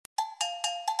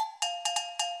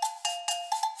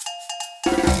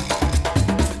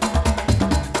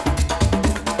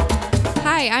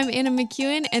Hi, I'm Anna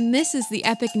McEwen, and this is The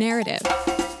Epic Narrative.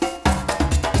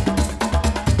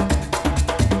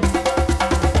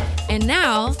 And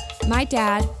now, my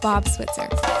dad, Bob Switzer.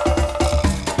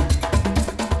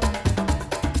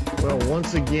 Well,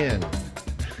 once again,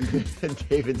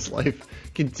 David's life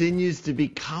continues to be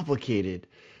complicated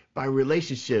by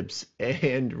relationships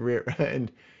and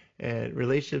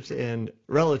relationships and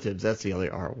relatives. That's the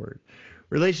other R word.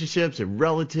 Relationships and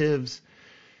relatives,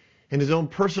 and his own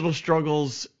personal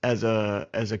struggles as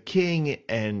a king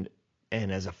and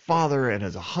as a father and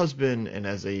as a husband and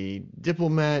as a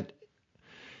diplomat.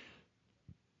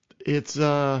 It's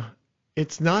not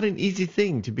an easy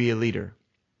thing to be a leader.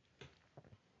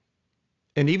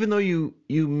 And even though you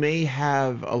may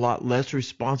have a lot less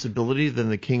responsibility than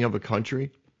the king of a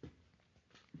country,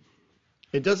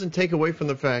 it doesn't take away from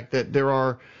the fact that there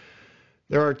are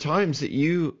times that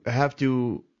you have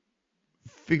to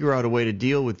figure out a way to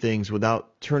deal with things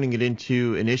without turning it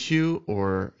into an issue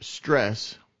or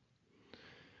stress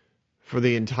for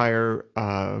the entire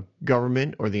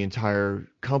government or the entire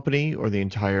company or the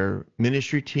entire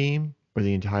ministry team or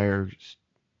the entire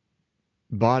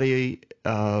body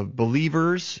of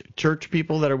believers, church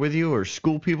people that are with you, or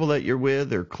school people that you're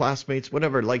with, or classmates,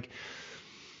 whatever. Like,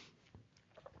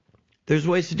 there's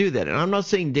ways to do that. And I'm not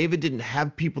saying David didn't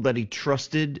have people that he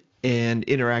trusted and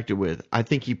interacted with. I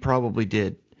think he probably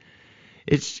did.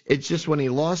 It's just when he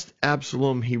lost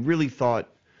Absalom, he really thought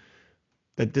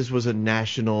that this was a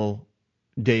national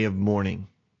day of mourning.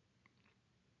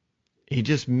 He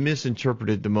just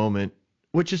misinterpreted the moment,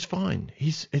 which is fine.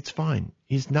 It's fine.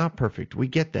 He's not perfect. We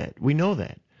get that. We know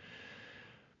that.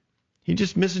 He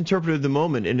just misinterpreted the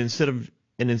moment, and instead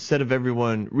of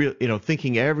everyone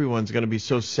thinking everyone's going to be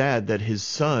so sad that his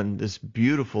son, this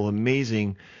beautiful,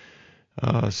 amazing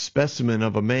specimen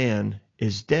of a man,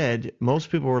 is dead,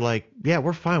 most people were like, yeah,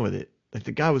 we're fine with it. Like,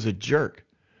 the guy was a jerk.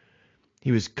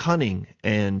 He was cunning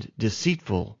and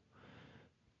deceitful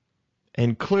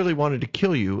and clearly wanted to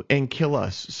kill you and kill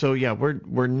us. So yeah,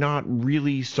 we're not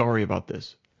really sorry about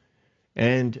this.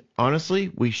 And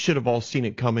honestly, we should have all seen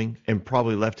it coming and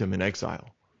probably left him in exile.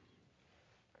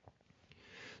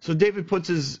 So David puts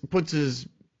his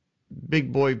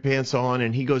big boy pants on,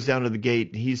 and he goes down to the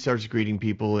gate. He starts greeting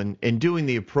people and doing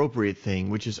the appropriate thing,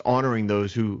 which is honoring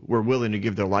those who were willing to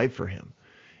give their life for him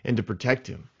and to protect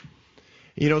him.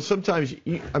 You know, sometimes,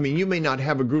 you may not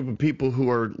have a group of people who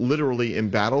are literally in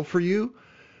battle for you,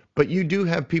 but you do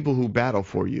have people who battle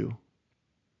for you.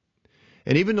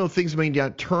 And even though things may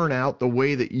not turn out the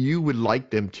way that you would like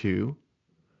them to,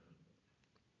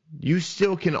 you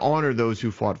still can honor those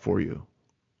who fought for you.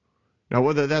 Now,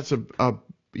 whether that's a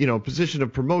position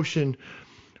of promotion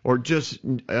or just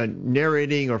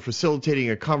narrating or facilitating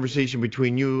a conversation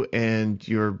between you and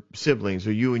your siblings,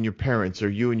 or you and your parents, or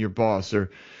you and your boss,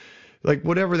 or like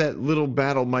whatever that little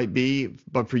battle might be,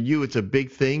 but for you it's a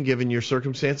big thing given your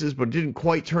circumstances, but it didn't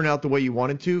quite turn out the way you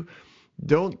wanted to,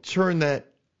 don't turn that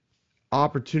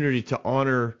opportunity to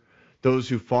honor those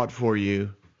who fought for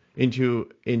you into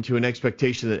an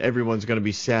expectation that everyone's going to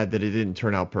be sad that it didn't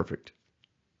turn out perfect.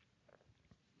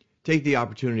 Take the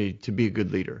opportunity to be a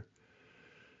good leader.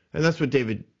 And that's what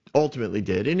David ultimately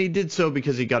did. And he did so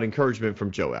because he got encouragement from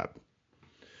Joab.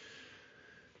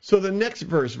 So the next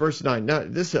verse, verse 9. Now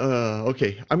this,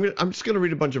 okay, I'm just going to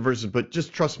read a bunch of verses, but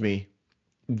just trust me,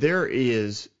 there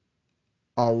is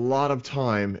a lot of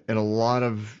time and a lot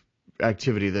of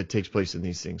activity that takes place in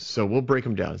these things. So we'll break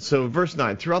them down. So verse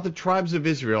 9, throughout the tribes of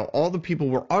Israel, all the people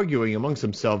were arguing amongst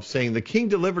themselves, saying, the king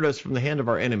delivered us from the hand of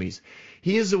our enemies.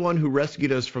 He is the one who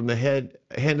rescued us from the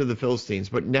hand of the Philistines.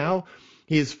 But now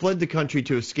he has fled the country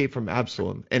to escape from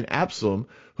Absalom. And Absalom,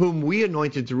 whom we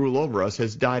anointed to rule over us,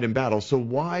 has died in battle. So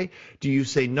why do you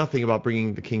say nothing about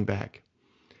bringing the king back?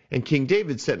 And King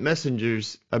David sent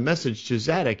a message to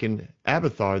Zadok and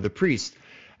Abiathar, the priests.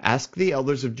 Ask the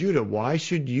elders of Judah, why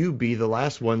should you be the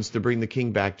last ones to bring the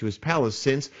king back to his palace,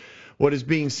 since what is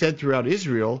being said throughout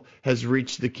Israel has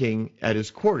reached the king at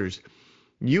his quarters?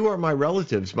 You are my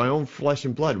relatives, my own flesh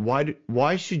and blood.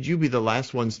 Why should you be the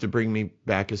last ones to bring me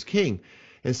back as king?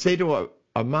 And say to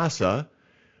Amasa,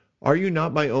 are you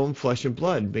not my own flesh and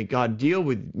blood? May God deal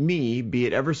with me, be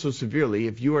it ever so severely,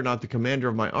 if you are not the commander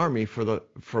of my army for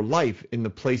life in the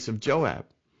place of Joab.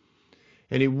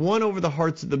 And he won over the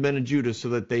hearts of the men of Judah so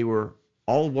that they were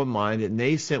all of one mind, and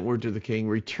they sent word to the king,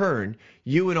 return,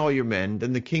 you and all your men.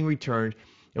 Then the king returned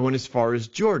and went as far as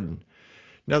Jordan.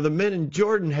 Now the men in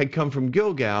Jordan had come from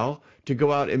Gilgal to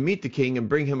go out and meet the king and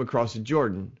bring him across the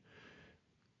Jordan.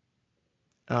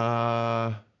 Should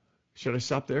I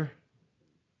stop there?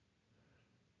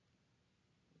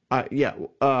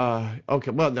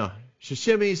 Okay, well, no.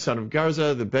 Shishimi, son of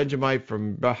Garza, the Benjamite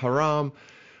from Baharam,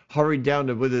 hurried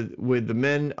down with the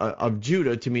men of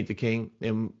Judah to meet the king,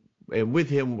 and with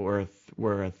him were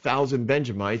 1,000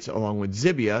 Benjamites, along with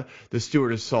Zibiah, the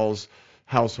steward of Saul's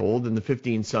household, and the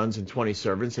 15 sons and 20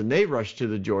 servants, and they rushed to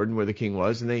the Jordan where the king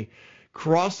was, and they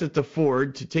crossed at the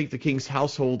ford to take the king's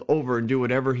household over and do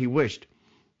whatever he wished.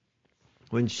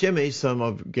 When Shimei, son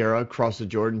of Gera, crossed the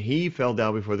Jordan, he fell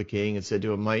down before the king and said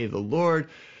to him, "May the Lord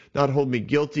not hold me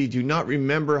guilty. Do not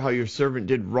remember how your servant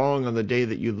did wrong on the day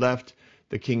that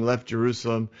the king left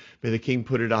Jerusalem. May the king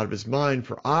put it out of his mind,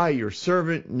 for I, your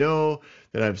servant, know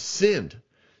that I have sinned.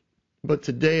 But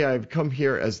today I have come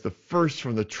here as the first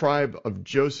from the tribe of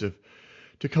Joseph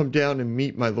to come down and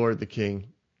meet my lord the king."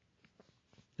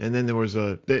 And then there was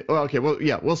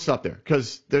we'll stop there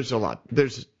because there's a lot.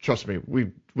 Trust me,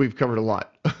 we've covered a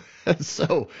lot.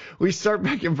 So we start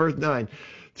back in verse 9.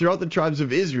 Throughout the tribes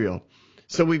of Israel.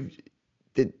 So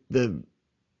the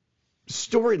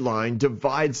storyline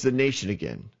divides the nation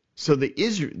again. So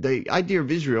the idea of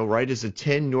Israel, right, is the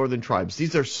 10 northern tribes.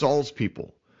 These are Saul's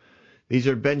people. These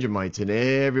are Benjamites and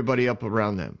everybody up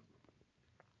around them.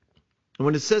 And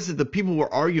when it says that the people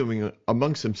were arguing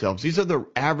amongst themselves, these are the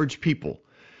average people.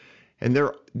 And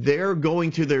they're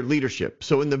going to their leadership.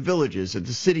 So in the villages, at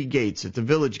the city gates, at the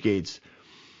village gates,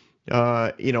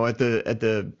 at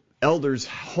the elder's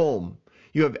home,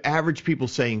 you have average people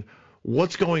saying,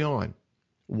 "What's going on?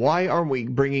 Why aren't we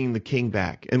bringing the king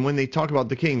back?" And when they talk about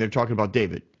the king, they're talking about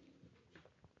David.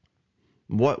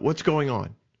 What's going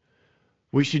on?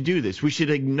 We should do this. We should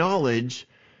acknowledge.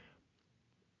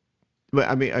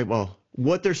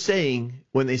 What they're saying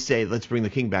when they say, "Let's bring the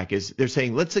king back," is they're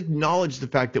saying, let's acknowledge the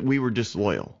fact that we were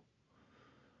disloyal,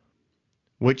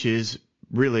 which is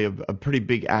really a pretty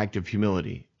big act of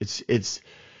humility.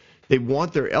 They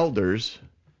want their elders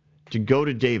to go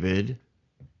to David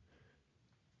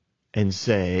and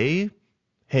say,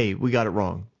 "Hey, we got it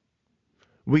wrong.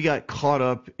 We got caught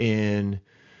up in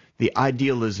the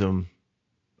idealism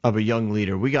of a young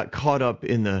leader. We got caught up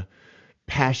in the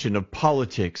passion of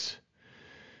politics.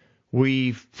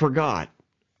 We forgot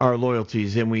our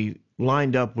loyalties and we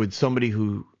lined up with somebody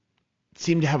who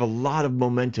seemed to have a lot of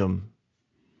momentum.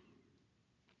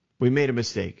 We made a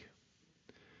mistake."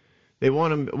 They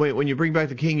want him, when you bring back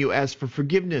the king, you ask for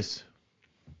forgiveness.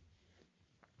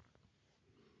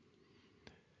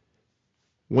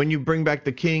 When you bring back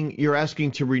the king, you're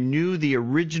asking to renew the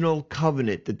original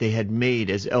covenant that they had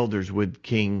made as elders with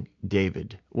King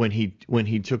David when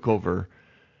he took over,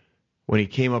 when he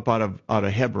came up out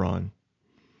of Hebron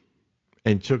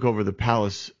and took over the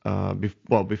palace.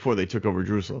 Before they took over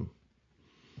Jerusalem,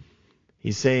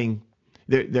 he's saying,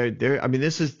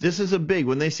 this is a big.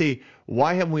 When they say,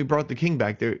 "Why haven't we brought the king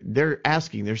back?" They're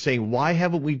saying, "Why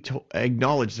haven't we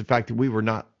acknowledged the fact that we were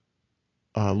not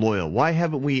loyal? Why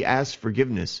haven't we asked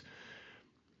forgiveness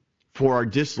for our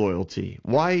disloyalty?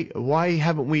 Why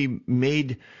haven't we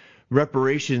made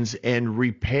reparations and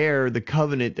repair the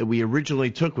covenant that we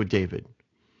originally took with David?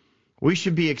 We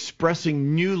should be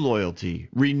expressing new loyalty,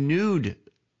 renewed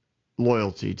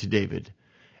loyalty to David.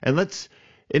 And let's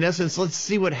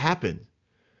see what happened."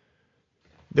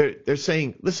 They're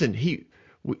saying, listen, he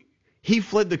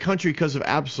fled the country because of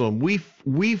Absalom.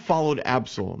 We followed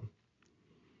Absalom.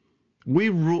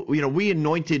 We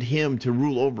anointed him to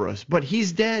rule over us, but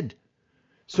he's dead.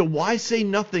 So why say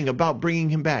nothing about bringing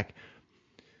him back?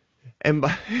 And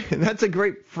that's a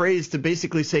great phrase to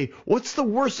basically say, what's the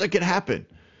worst that could happen?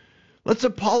 Let's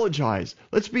apologize.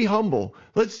 Let's be humble.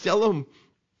 Let's tell him,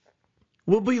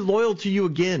 we'll be loyal to you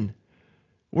again.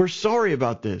 We're sorry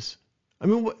about this. I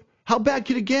mean, how bad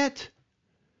could it get?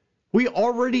 We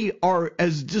already are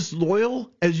as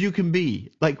disloyal as you can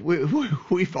be. Like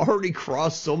we've already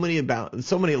crossed so many lines,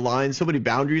 so many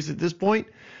boundaries at this point.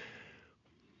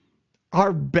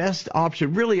 Our best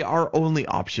option, really our only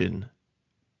option,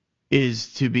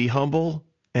 is to be humble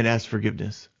and ask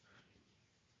forgiveness.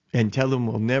 And tell them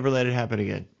we'll never let it happen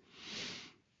again.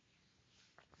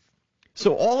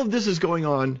 So all of this is going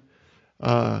on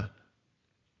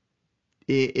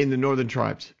in the northern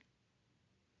tribes.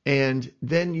 And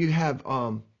then you have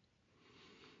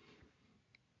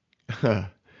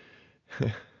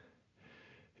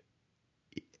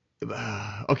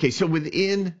okay, so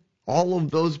within all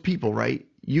of those people, right,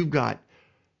 you're going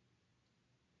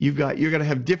to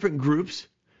have different groups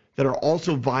that are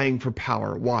also vying for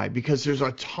power. Why? Because there's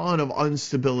a ton of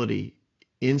instability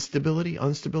in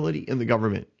the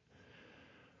government.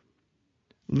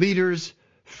 Leaders,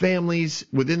 families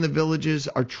within the villages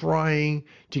are trying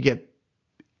to get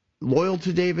loyal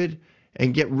to David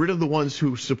and get rid of the ones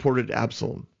who supported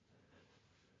Absalom.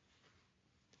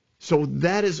 So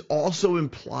that is also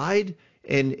implied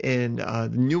and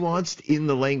nuanced in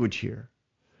the language here.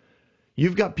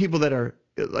 You've got people that are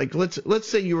like, let's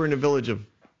say you were in a village of,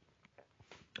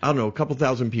 I don't know, a couple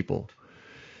thousand people,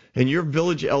 and your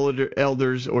village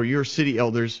elders or your city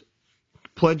elders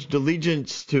pledged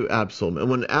allegiance to Absalom. And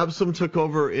when Absalom took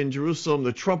over in Jerusalem,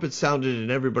 the trumpet sounded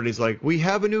and everybody's like, we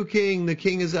have a new king. The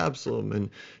king is Absalom. And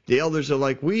the elders are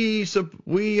like, we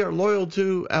are loyal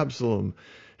to Absalom.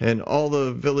 And all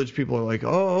the village people are like,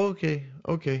 oh,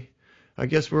 okay. I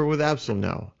guess we're with Absalom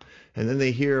now. And then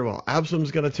they hear, well,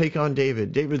 Absalom's going to take on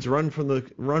David. David's run from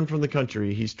the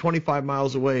country. He's 25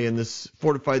 miles away in this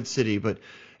fortified city, but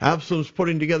Absalom's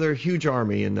putting together a huge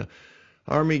army, and the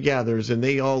army gathers, and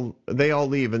they all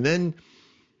leave, and then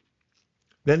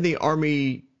the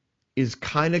army is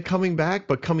kind of coming back,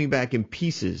 but coming back in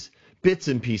pieces, bits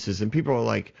and pieces, and people are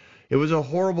like, it was a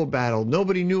horrible battle.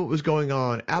 Nobody knew what was going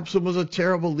on. Absalom was a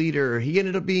terrible leader. He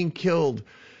ended up being killed,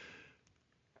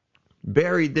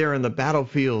 buried there on the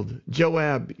battlefield.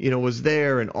 Joab, was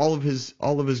there, and all of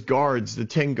his guards, the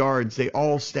 10 guards, they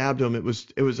all stabbed him. It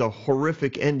was a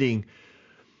horrific ending.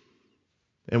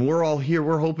 And we're all here.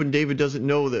 We're hoping David doesn't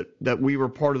know that we were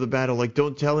part of the battle. Like,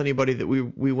 don't tell anybody that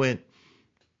we went.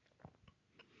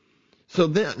 So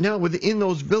now within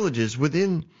those villages,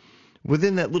 within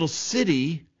that little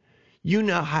city, you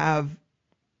now have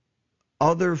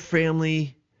other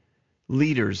family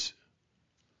leaders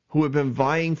who have been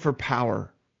vying for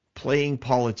power, playing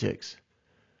politics,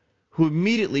 who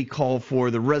immediately call for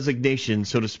the resignation,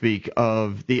 so to speak,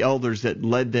 of the elders that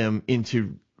led them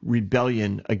into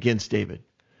rebellion against David.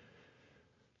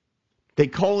 They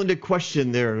call into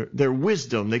question their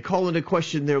wisdom. They call into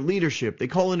question their leadership. They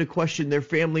call into question their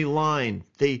family line.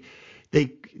 They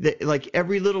like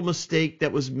every little mistake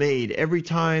that was made, every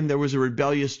time there was a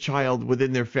rebellious child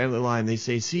within their family line, they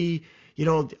say, see,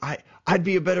 I'd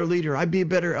be a better leader. I'd be a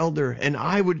better elder, and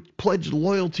I would pledge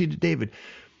loyalty to David.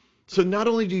 So not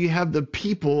only do you have the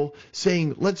people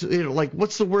saying, what's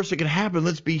the worst that could happen?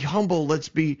 Let's be humble.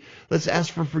 Let's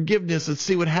ask for forgiveness. Let's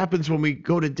see what happens when we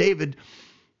go to David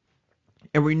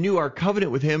and renew our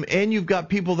covenant with him. And you've got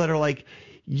people that are like,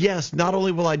 yes, not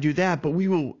only will I do that, but we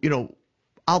will,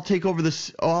 I'll take over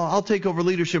this. I'll take over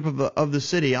leadership of the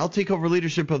city. I'll take over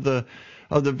leadership of the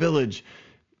village.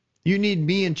 You need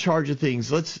me in charge of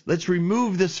things. Let's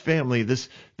remove this family, this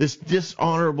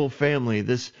dishonorable family,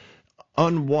 this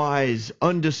unwise,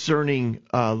 undiscerning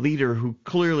leader who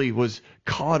clearly was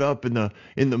caught up in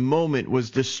the moment, was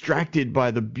distracted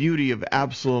by the beauty of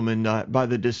Absalom and by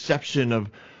the deception of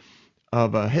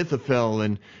Ahithophel,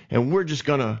 and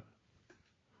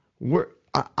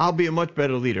I'll be a much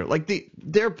better leader. Like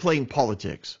they're playing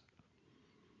politics.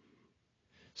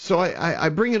 So I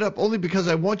bring it up only because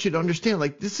I want you to understand,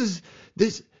 like, this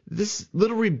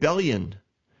little rebellion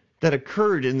that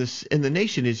occurred in the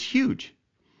nation is huge.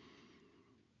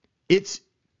 It's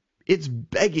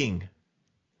begging.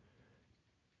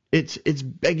 It's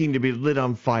begging to be lit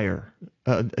on fire.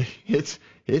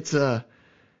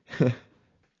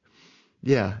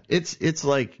 Yeah, it's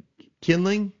like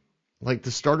kindling, like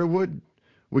the starter wood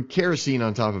with kerosene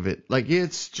on top of it. Like,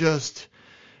 it's just,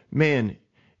 man,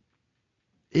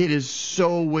 it is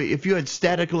so, if you had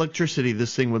static electricity,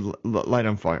 this thing would light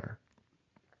on fire.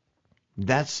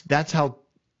 That's how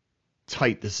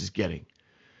tight this is getting.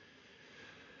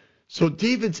 So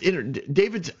David's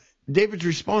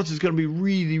response is going to be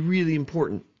really, really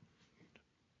important.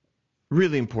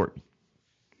 Really important.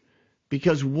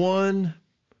 Because one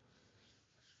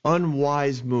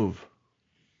unwise move,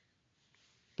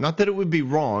 not that it would be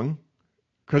wrong,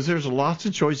 because there's lots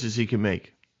of choices he can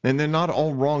make, and they're not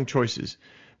all wrong choices.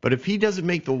 But if he doesn't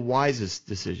make the wisest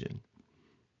decision,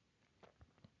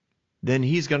 then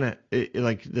he's gonna,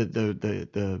 like,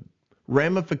 the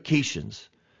ramifications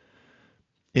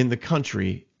in the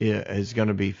country is going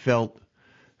to be felt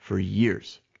for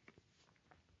years.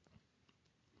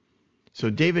 So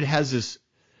David has this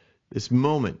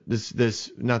moment,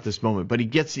 not this moment, but he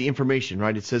gets the information,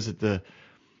 right? It says that the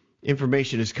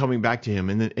information is coming back to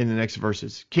him in the next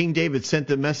verses. King David sent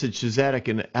the message to Zadok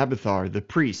and Abiathar, the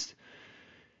priest.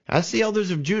 Ask the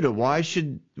elders of Judah, why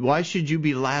should you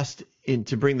be last in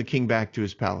to bring the king back to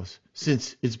his palace?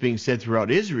 Since it's being said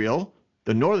throughout Israel,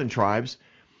 the northern tribes,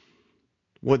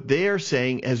 what they are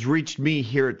saying has reached me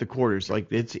here at the quarters. Like,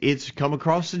 it's come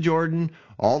across the Jordan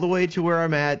all the way to where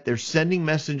I'm at. They're sending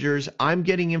messengers. I'm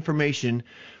getting information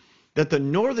that the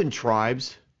northern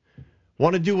tribes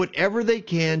want to do whatever they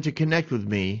can to connect with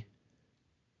me,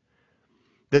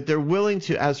 that they're willing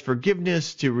to ask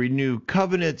forgiveness, to renew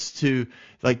covenants, to,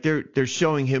 like, they're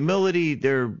showing humility.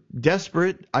 They're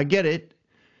desperate. I get it.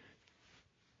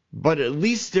 but at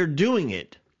least they're doing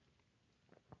it.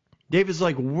 David's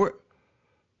like,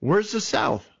 where's the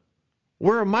south?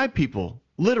 Where are my people?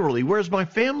 Literally, where's my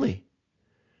family?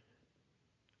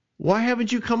 Why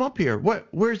haven't you come up here?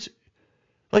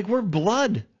 We're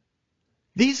blood.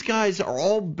 These guys are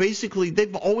all basically,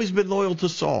 they've always been loyal to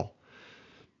Saul.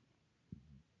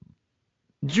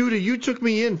 Judah, you took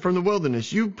me in from the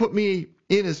wilderness. You put me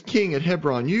in as king at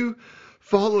Hebron. You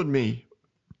followed me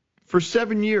for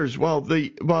 7 years while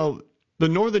the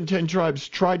northern 10 tribes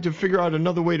tried to figure out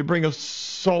another way to bring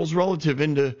Saul's relative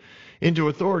into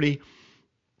authority.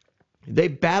 They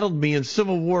battled me in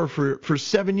civil war for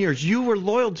 7 years. You were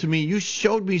loyal to me. You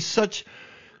showed me such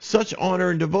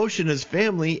honor and devotion as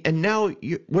family, and now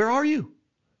where are you?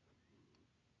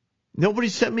 Nobody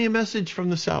sent me a message from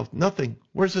the south. Nothing.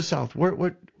 Where's the south?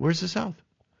 Where's the south?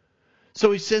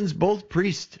 So he sends both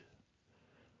priests.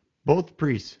 Both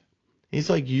priests. He's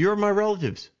like, you're my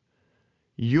relatives.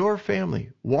 Your family.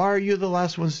 Why are you the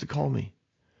last ones to call me?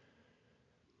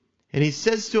 And he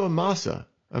says to Amasa,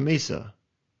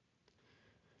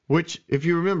 which, if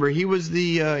you remember, he was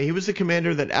the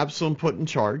commander that Absalom put in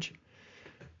charge.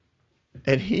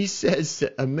 And he says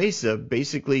to Amasa,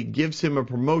 basically gives him a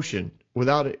promotion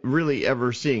without really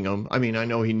ever seeing him. I mean, I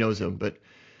know he knows him, but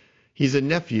he's a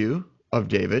nephew of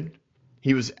David.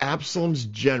 He was Absalom's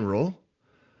general.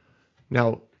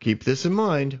 Now, keep this in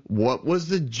mind. What was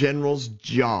the general's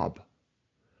job?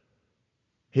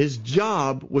 His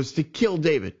job was to kill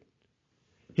David.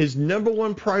 His number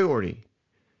one priority: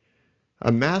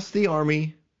 amass the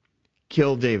army,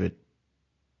 kill David.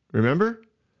 Remember?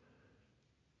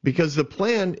 Because the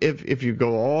plan, if you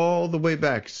go all the way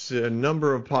back a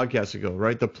number of podcasts ago,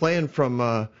 right? The plan from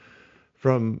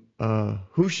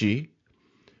Hushi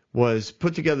was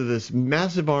put together this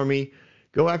massive army,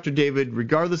 go after David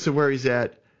regardless of where he's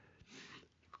at,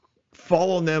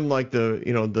 fall on them like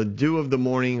the dew of the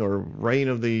morning or rain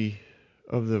of the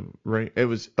rain. It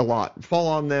was a lot. Fall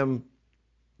on them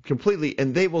completely,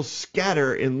 and they will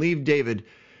scatter and leave David,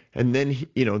 and then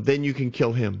then you can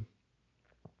kill him.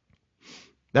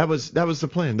 That was the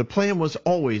plan. The plan was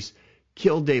always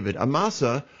kill David.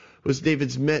 Amasa was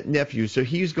David's nephew, so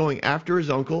he's going after his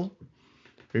uncle.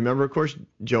 Remember, of course,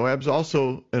 Joab's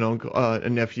also an uncle, a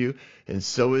nephew, and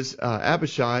so is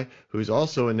Abishai, who's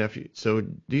also a nephew. So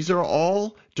these are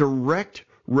all direct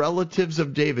relatives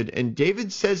of David. And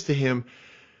David says to him,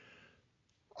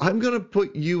 I'm going to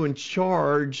put you in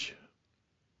charge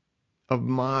of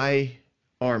my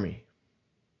army.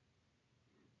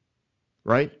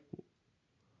 Right?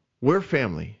 We're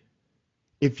family.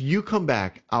 If you come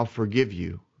back, I'll forgive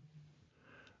you.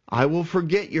 I will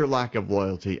forget your lack of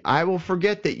loyalty. I will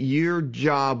forget that your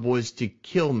job was to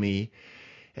kill me,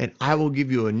 and I will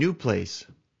give you a new place.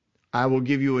 I will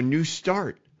give you a new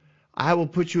start. I will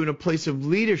put you in a place of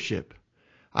leadership.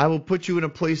 I will put you in a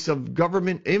place of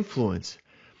government influence.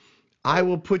 I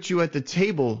will put you at the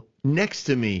table next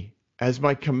to me as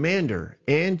my commander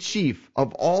and chief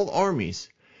of all armies.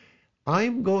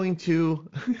 I'm going to...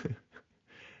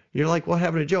 You're like, what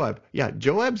happened to Joab? Yeah,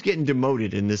 Joab's getting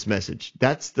demoted in this message.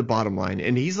 That's the bottom line.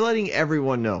 And he's letting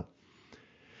everyone know.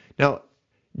 Now,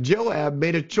 Joab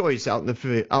made a choice out in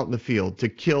the field to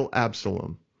kill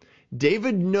Absalom.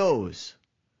 David knows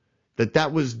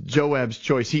that was Joab's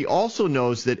choice. He also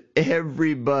knows that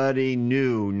everybody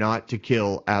knew not to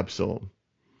kill Absalom.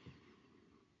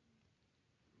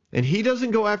 And he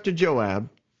doesn't go after Joab.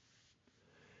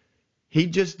 He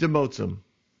just demotes him.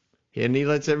 And he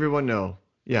lets everyone know,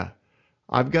 yeah,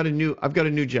 I've got a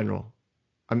new general.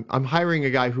 I'm hiring a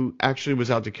guy who actually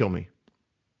was out to kill me.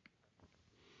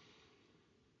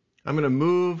 I'm going to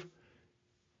move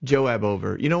Joab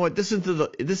over. You know what? This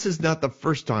is not the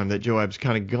first time that Joab's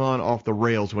kind of gone off the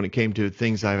rails when it came to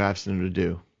things I've asked him to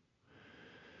do.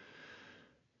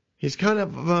 He's kind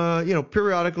of,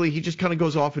 periodically he just kind of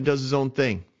goes off and does his own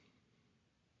thing.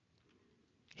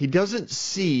 He doesn't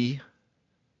see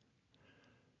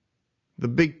the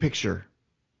big picture.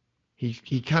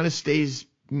 He kind of stays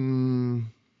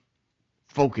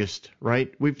focused,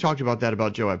 right? We've talked about that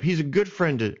about Joab. He's a good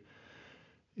friend.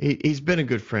 He's been a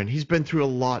good friend. He's been through a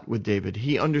lot with David.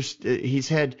 He's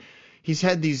had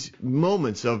these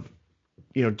moments of,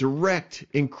 direct,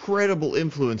 incredible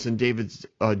influence in David's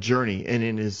journey and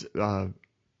in his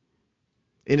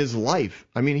life.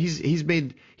 I mean,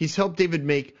 he's helped David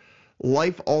make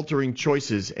life-altering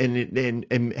choices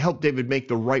and helped David make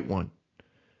the right one.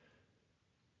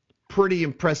 Pretty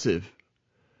impressive.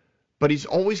 But he's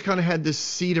always kind of had this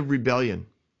seed of rebellion.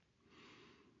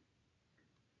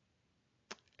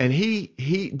 And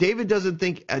David doesn't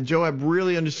think Joab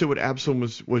really understood what Absalom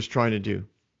was trying to do.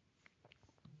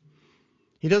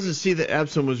 He doesn't see that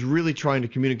Absalom was really trying to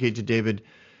communicate to David,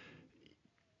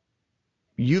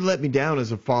 you let me down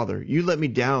as a father. You let me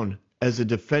down as a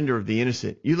defender of the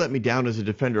innocent. You let me down as a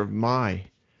defender of my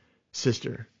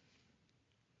sister.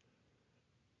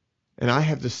 And I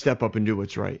have to step up and do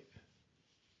what's right.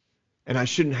 And I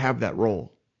shouldn't have that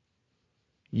role.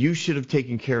 You should have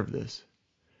taken care of this.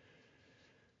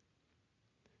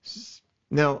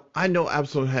 Now, I know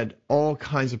Absalom had all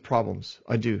kinds of problems.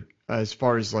 I do, as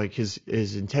far as like his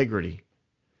integrity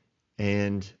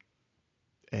and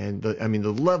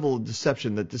the level of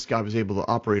deception that this guy was able to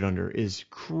operate under is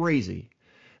crazy.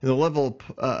 And the level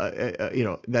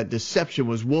of, that deception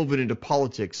was woven into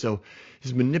politics. So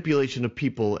his manipulation of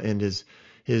people and his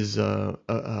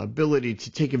ability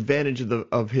to take advantage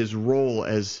of his role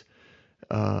as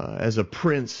a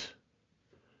prince,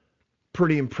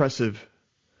 pretty impressive.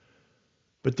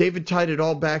 But David tied it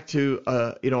all back to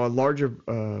a larger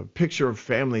picture of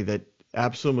family that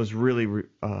Absalom was really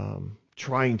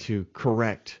trying to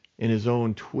correct in his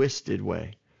own twisted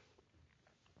way.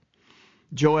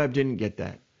 Joab didn't get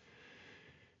that.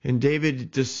 And David,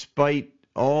 despite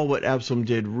all what Absalom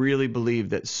did, really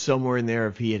believed that somewhere in there,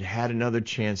 if he had had another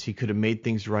chance, he could have made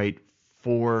things right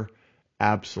for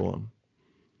Absalom.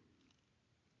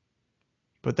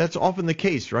 But that's often the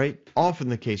case, right? Often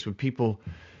the case with people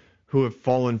who have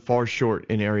fallen far short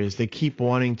in areas. They keep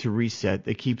wanting to reset.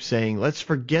 They keep saying, let's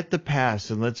forget the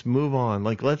past and let's move on.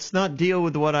 Like, let's not deal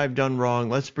with what I've done wrong.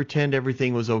 Let's pretend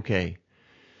everything was okay.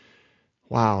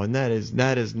 Wow, and that is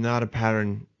not a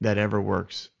pattern that ever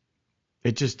works.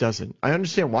 It just doesn't. I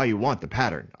understand why you want the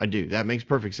pattern. I do. That makes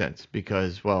perfect sense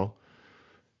because, well,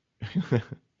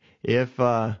 if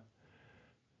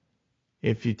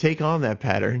you take on that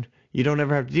pattern, you don't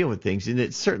ever have to deal with things, and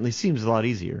it certainly seems a lot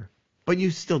easier. But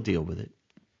you still deal with it.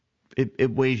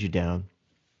 It weighs you down.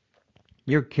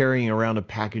 You're carrying around a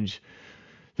package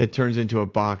that turns into a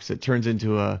box, that turns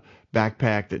into a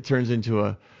backpack, that turns into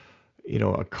a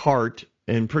cart,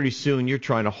 and pretty soon you're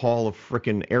trying to haul a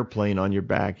frickin' airplane on your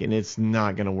back, and it's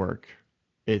not going to work.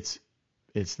 It's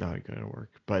not going to work.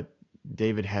 But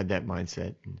David had that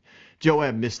mindset. And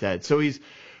Joab missed that. So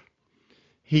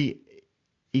he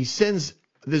sends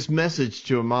this message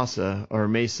to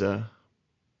Amasa,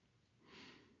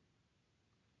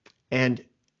 and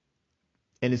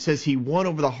it says he won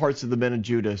over the hearts of the men of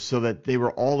Judah so that they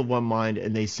were all of one mind,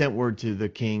 and they sent word to the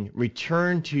king,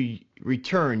 return,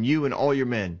 you and all your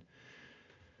men.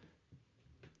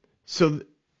 So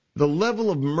the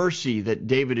level of mercy that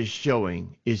David is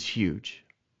showing is huge,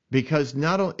 because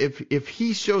not only if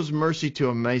he shows mercy to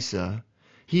Amasa,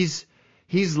 he's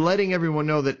letting everyone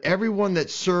know that everyone that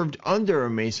served under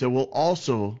Amasa will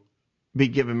also be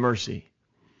given mercy.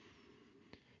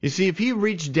 You see, if he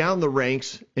reached down the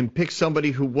ranks and picked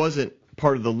somebody who wasn't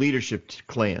part of the leadership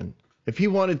clan, if he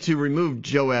wanted to remove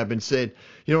Joab and said,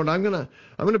 you know what, I'm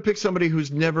gonna pick somebody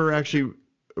who's never actually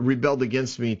rebelled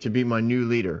against me to be my new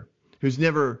leader, who's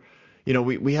never, we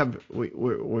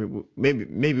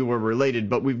maybe we're related,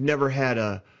 but we've never had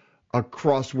a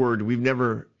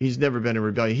crossword. He's never been in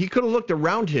rebellion. He could have looked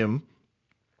around him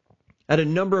at a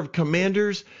number of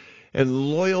commanders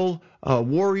and loyal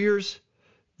warriors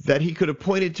that he could have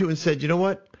pointed to and said, you know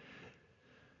what?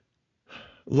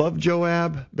 Love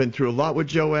Joab, been through a lot with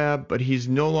Joab, but he's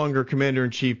no longer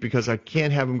commander-in-chief because I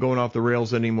can't have him going off the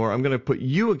rails anymore. I'm going to put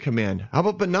you in command. How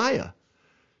about Benaiah?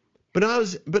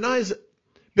 Benaiah's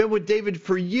been with David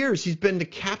for years. He's been the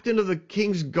captain of the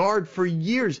king's guard for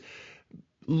years.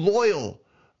 Loyal,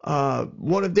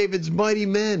 one of David's mighty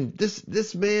men.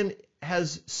 This man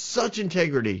has such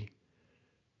integrity.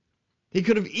 He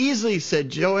could have easily said,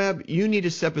 Joab, you need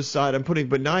to step aside. I'm putting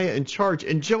Benaiah in charge.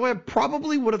 And Joab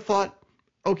probably would have thought,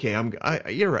 okay,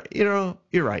 you're right.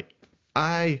 You're right.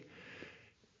 I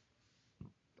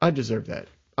deserve that.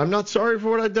 I'm not sorry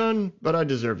for what I've done, but I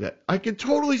deserve that. I could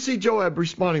totally see Joab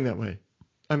responding that way.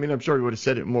 I mean, I'm sure he would have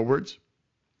said it in more words,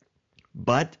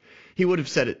 but he would have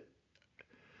said it.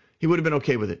 He would have been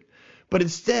okay with it. But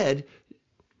instead,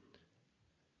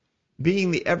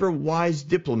 being the ever-wise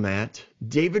diplomat,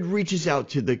 David reaches out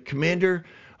to the commander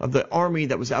of the army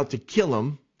that was out to kill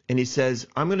him, and he says,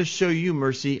 I'm going to show you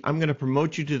mercy. I'm going to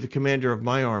promote you to the commander of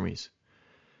my armies.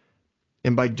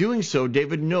 And by doing so,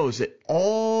 David knows that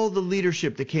all the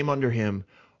leadership that came under him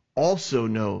also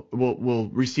will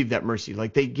receive that mercy.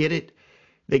 Like they get it.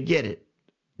 They get it.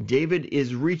 David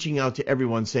is reaching out to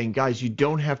everyone saying, guys, you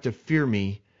don't have to fear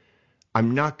me.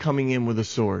 I'm not coming in with a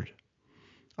sword.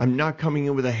 I'm not coming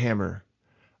in with a hammer.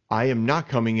 I am not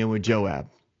coming in with Joab.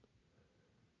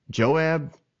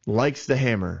 Joab likes the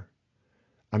hammer.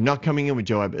 I'm not coming in with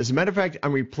Joab. As a matter of fact,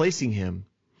 I'm replacing him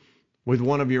with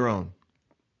one of your own.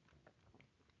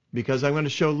 because I'm going to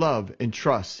show love and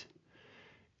trust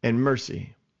and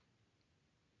mercy.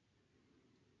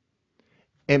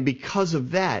 And because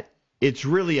of that, it's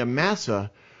really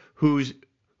Amasa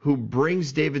who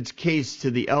brings David's case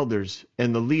to the elders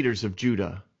and the leaders of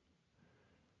Judah.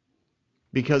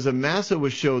 Because Amasa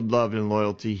was showed love and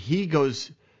loyalty, he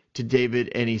goes to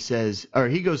David and he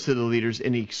goes to the leaders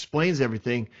and he explains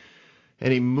everything,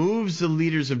 and he moves the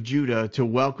leaders of Judah to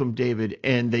welcome David,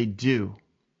 and they do.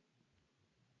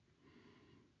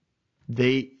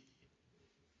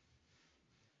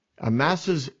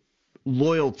 Amasa's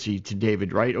loyalty to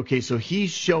David, right? Okay, so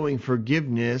he's showing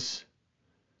forgiveness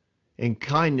and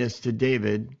kindness to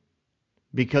David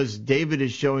because David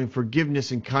is showing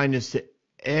forgiveness and kindness to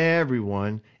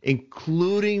everyone,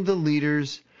 including the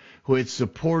leaders who had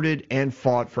supported and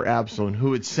fought for Absalom,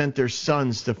 who had sent their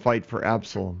sons to fight for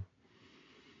Absalom.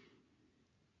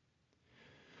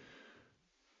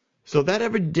 So that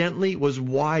evidently was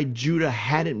why Judah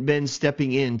hadn't been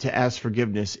stepping in to ask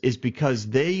forgiveness, is because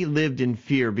they lived in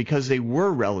fear, because they were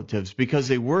relatives, because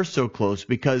they were so close,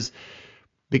 because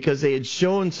they had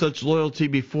shown such loyalty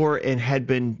before and had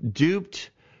been duped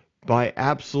by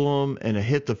Absalom and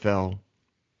Ahithophel.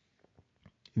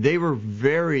 They were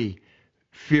very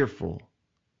fearful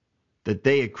that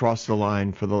they had crossed the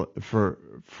line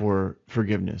for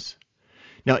forgiveness.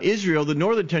 Now Israel, the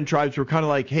northern 10 tribes, were kind of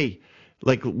like, hey,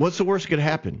 like, what's the worst that could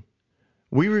happen?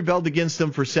 We rebelled against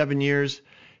him for 7 years.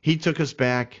 He took us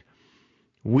back.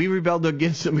 We rebelled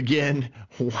against him again.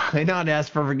 Why not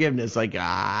ask for forgiveness?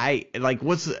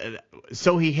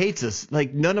 So he hates us.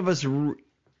 Like, none of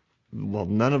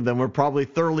them were probably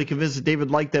thoroughly convinced that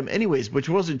David liked them anyways, which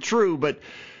wasn't true, but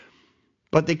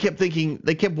they kept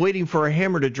waiting for a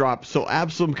hammer to drop. So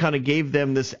Absalom kind of gave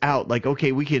them this out, like,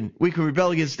 okay, we can rebel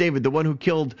against David, the one who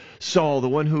killed Saul, the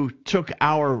one who took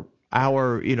our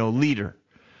leader.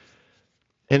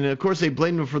 And of course they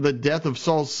blamed him for the death of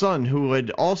Saul's son, who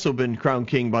had also been crowned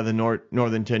king by the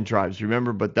northern 10 tribes,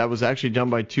 remember? But that was actually done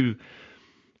by 2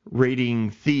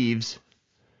 raiding thieves.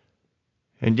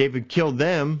 And David killed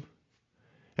them.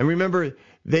 And remember,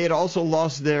 they had also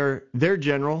lost their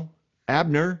general,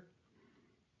 Abner,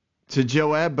 to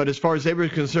Joab, but as far as they were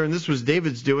concerned, this was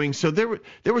David's doing. So there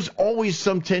was always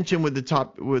some tension with the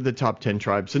top 10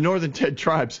 tribes, the northern 10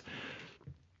 tribes.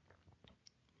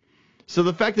 So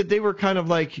the fact that they were kind of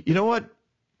like, you know what,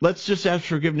 let's just ask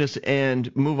forgiveness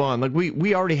and move on. Like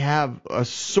we already have a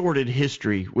sordid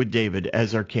history with David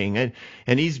as our king,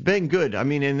 and he's been good. I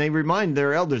mean, and they remind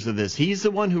their elders of this. He's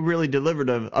the one who really delivered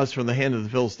us from the hand of the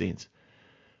Philistines.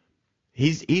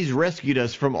 He's rescued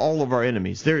us from all of our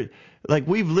enemies.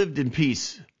 We've lived in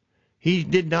peace. He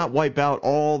did not wipe out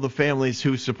all the families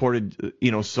who supported,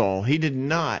 Saul. He did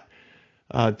not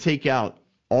take out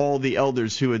all the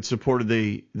elders who had supported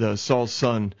the Saul's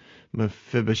son,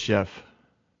 Mephibosheth.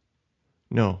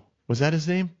 No. Was that his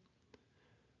name?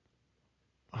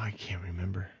 Oh, I can't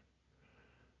remember.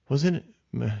 Wasn't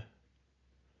it?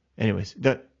 Anyways,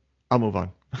 I'll move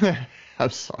on. I'm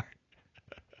sorry.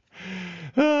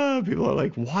 People are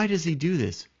like, why does he do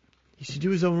this? He should do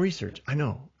his own research. I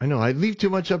know. I leave too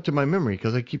much up to my memory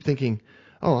because I keep thinking,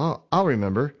 oh, I'll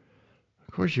remember.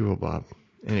 Of course you will, Bob.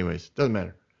 Anyways, doesn't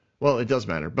matter. Well, it does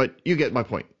matter, but you get my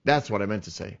point. That's what I meant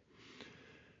to say.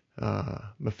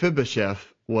 Mephibosheth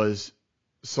was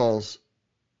Saul's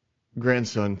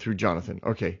grandson through Jonathan.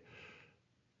 Okay.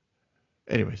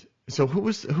 Anyways, so who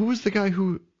was the guy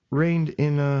who reigned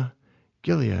in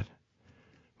Gilead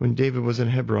when David was in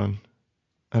Hebron?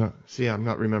 I'm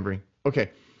not remembering. Okay.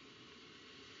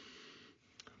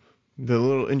 The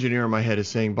little engineer in my head is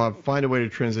saying, Bob, find a way to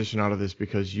transition out of this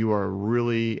because you are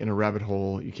really in a rabbit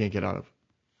hole you can't get out of.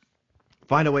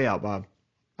 Find a way out, Bob.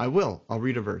 I will. I'll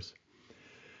read a verse.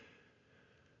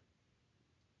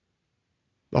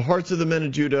 The hearts of the men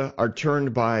of Judah are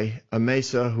turned by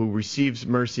Amasa, who receives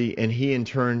mercy, and he in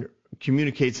turn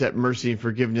communicates that mercy and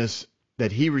forgiveness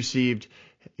that he received.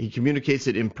 He communicates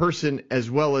it in person as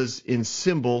well as in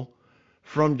symbol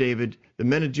from David. The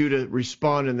men of Judah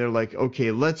respond, and they're like,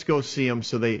 okay, let's go see him.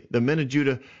 So the men of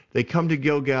Judah, they come to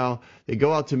Gilgal. They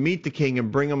go out to meet the king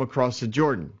and bring him across the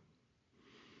Jordan.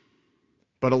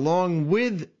 But along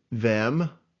with them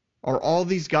are all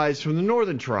these guys from the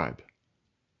northern tribe.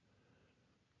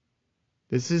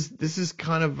 This is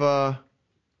kind of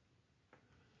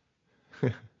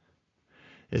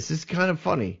this is kind of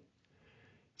funny.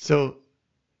 So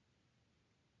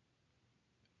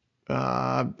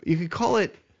you could call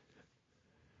it.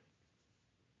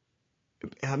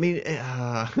 I mean,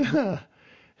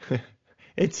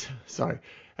 it's sorry.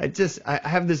 I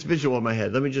have this visual in my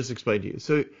head. Let me just explain to you.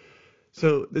 So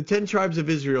So the 10 tribes of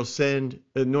Israel send,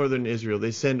 northern Israel,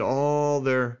 they send all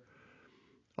their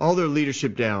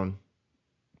leadership down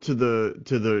to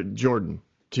the Jordan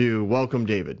to welcome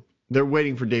David. They're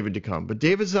waiting for David to come, but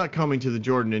David's not coming to the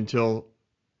Jordan until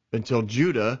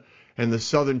Judah and the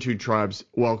southern two tribes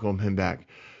welcome him back.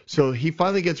 So he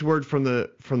finally gets word from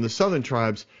the southern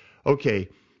tribes, okay,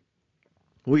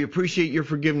 we appreciate your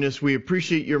forgiveness. We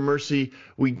appreciate your mercy.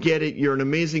 We get it. You're an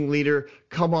amazing leader.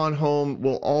 Come on home.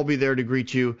 We'll all be there to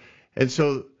greet you. And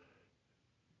so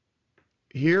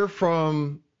here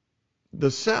from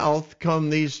the south come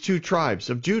these two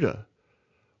tribes of Judah.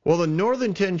 Well, the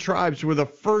northern 10 tribes were the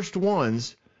first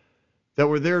ones that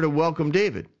were there to welcome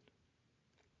David.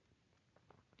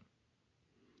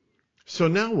 So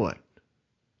now what?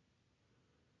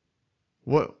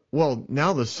 Well,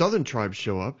 now the southern tribes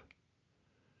show up.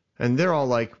 And they're all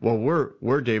like, well,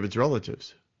 we're David's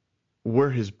relatives.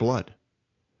 We're his blood.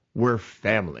 We're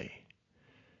family.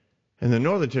 And the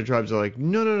northern 10 tribes are like,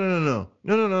 no.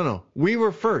 We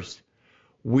were first.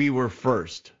 We were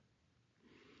first.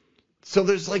 So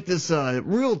there's like this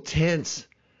real tense,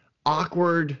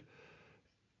 awkward,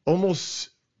 almost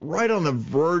right on the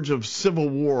verge of civil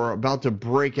war about to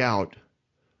break out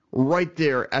right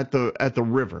there at the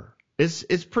river.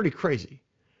 It's pretty crazy.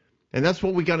 And that's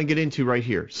what we got to get into right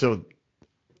here. So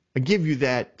I give you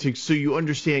that so you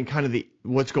understand kind of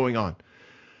what's going on.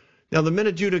 Now, the men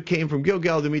of Judah came from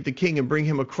Gilgal to meet the king and bring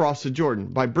him across the Jordan.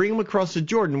 By bring him across the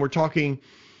Jordan, we're talking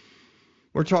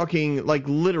like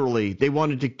literally they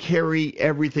wanted to carry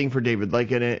everything for David,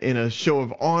 like in a show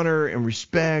of honor and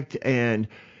respect and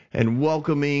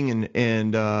welcoming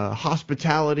and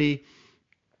hospitality.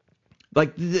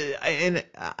 Like, and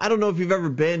I don't know if you've ever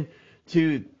been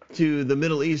to the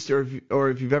Middle East or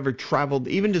if you've ever traveled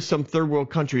even to some third world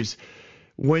countries,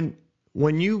 when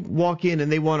you walk in and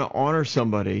they want to honor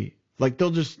somebody, like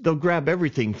they'll grab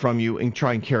everything from you and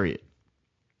try and carry it.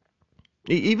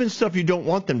 Even stuff you don't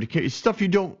want them to carry, stuff you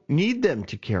don't need them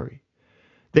to carry.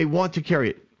 They want to carry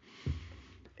it.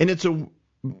 And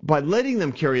by letting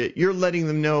them carry it, you're letting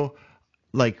them know,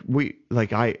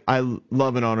 I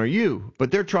love and honor you,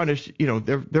 but they're trying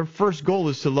to, their first goal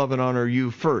is to love and honor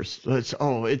you first. It's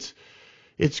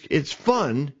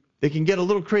fun. They can get a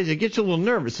little crazy. It gets you a little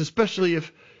nervous, especially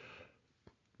if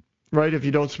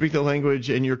you don't speak the language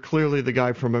and you're clearly the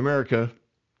guy from America.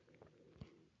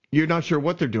 You're not sure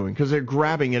what they're doing because they're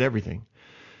grabbing at everything.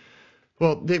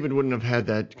 Well, David wouldn't have had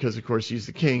that because, of course, he's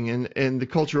the king, and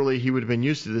culturally he would have been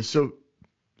used to this.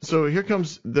 So here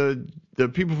comes the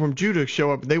people from Judah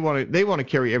show up. They want to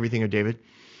carry everything of David.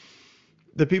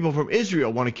 The people from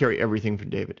Israel want to carry everything from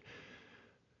David.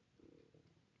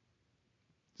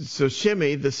 So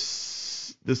Shimei, the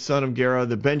son of Gera,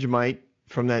 the Benjamite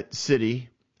from that city,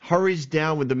 hurries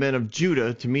down with the men of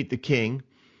Judah to meet the king.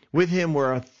 With him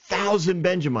were 1,000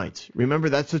 Benjamites. Remember,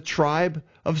 that's a tribe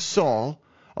of Saul,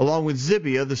 along with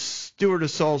Zibiah, the steward of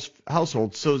Saul's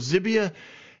household. So Zibiah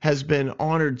has been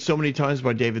honored so many times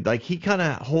by David. Like, he kind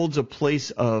of holds a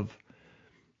place of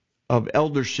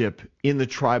eldership in the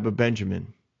tribe of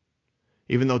Benjamin.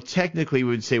 Even though technically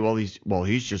we would say,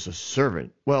 he's just a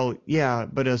servant. Well, yeah,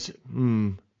 but a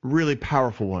really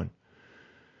powerful one.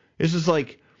 This is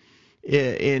like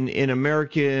in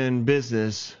American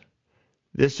business,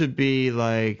 this would be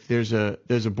like there's a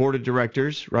board of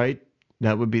directors, right?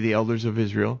 That would be the elders of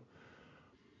Israel.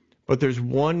 But there's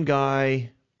one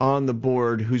guy on the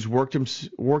board who's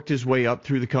worked his way up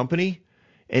through the company,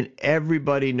 and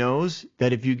everybody knows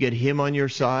that if you get him on your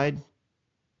side,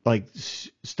 like,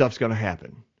 stuff's going to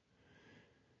happen.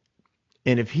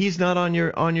 And if he's not on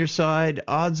your side,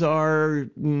 odds are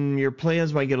your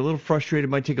plans might get a little frustrated,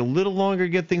 might take a little longer to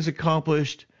get things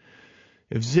accomplished.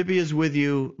 If Zibiah is with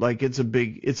you, like, it's a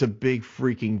big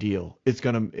freaking deal.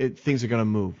 Things are gonna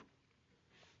move.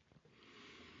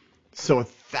 So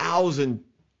 1,000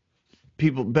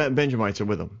 people, Benjamites are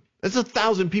with him. That's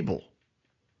 1,000 people.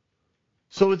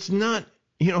 So it's not,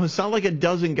 it's not like a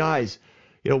dozen guys,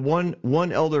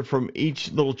 one elder from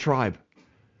each little tribe.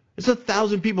 It's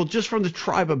 1,000 people just from the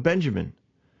tribe of Benjamin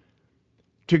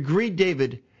to greet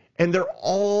David, and they're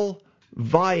all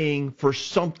vying for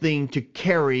something to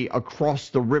carry across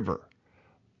the river.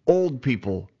 Old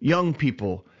people, young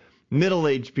people,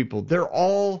 middle-aged people, they're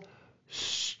all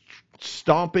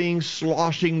stomping,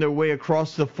 sloshing their way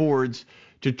across the fords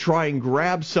to try and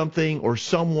grab something or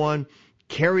someone,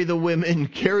 carry the women,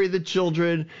 carry the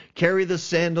children, carry the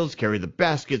sandals, carry the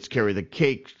baskets, carry the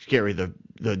cakes, carry the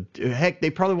heck, they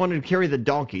probably wanted to carry the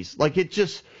donkeys. Like, it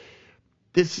just,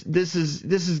 this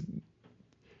is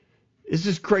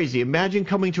crazy. Imagine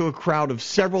coming to a crowd of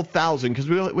several thousand, because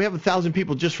we have 1,000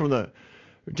 people just from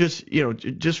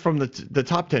just from the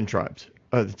top 10 tribes.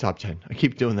 The top 10. I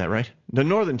keep doing that, right? The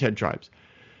northern 10 tribes.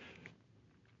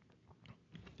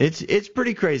 It's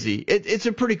pretty crazy. It's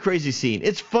a pretty crazy scene.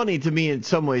 It's funny to me in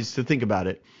some ways to think about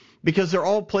it, because they're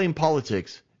all playing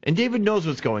politics, and David knows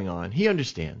what's going on. He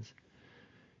understands.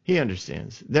 He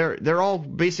understands. They're all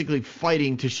basically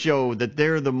fighting to show that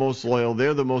they're the most loyal,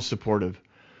 they're the most supportive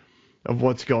of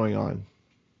what's going on.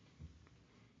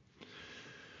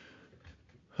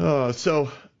 What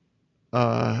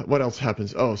else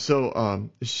happens?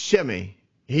 Shimei,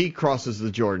 he crosses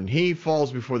the Jordan. He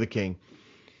falls before the king.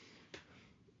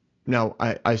 Now,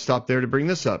 I stopped there to bring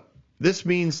this up. This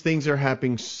means things are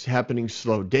happening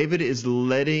slow. David is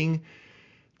letting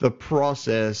the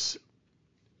process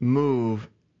move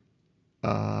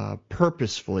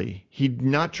purposefully. He's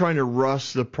not trying to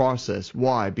rush the process.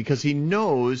 Why? Because he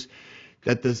knows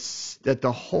that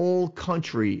the whole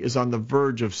country is on the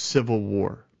verge of civil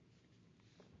war.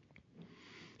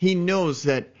 He knows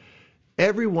that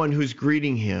everyone who's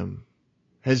greeting him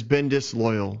has been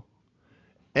disloyal.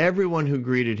 Everyone who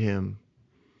greeted him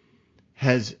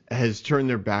has turned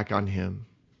their back on him.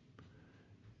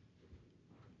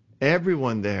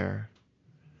 Everyone there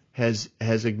has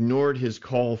ignored his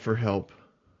call for help.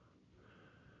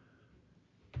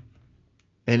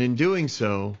 And in doing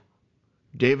so,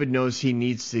 David knows he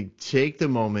needs to take the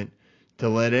moment to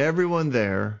let everyone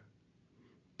there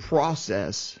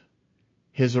process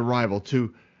his arrival,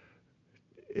 to,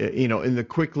 in the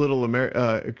quick little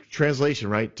translation,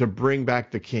 right, to bring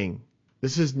back the king.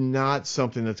 This is not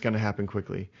something that's going to happen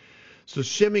quickly. So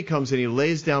Shimei comes and he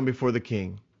lays down before the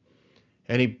king,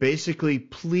 and he basically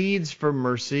pleads for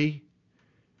mercy,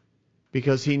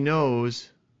 because he knows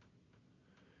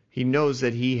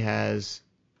that he has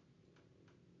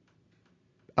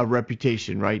a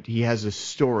reputation, right? He has a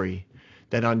story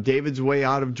that on David's way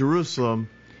out of Jerusalem,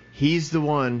 he's the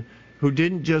one who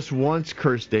didn't just once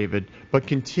curse David, but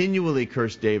continually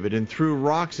cursed David and threw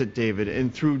rocks at David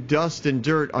and threw dust and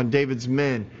dirt on David's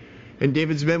men. And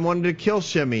David's men wanted to kill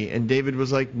Shimei, and David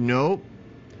was like, nope,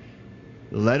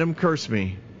 let him curse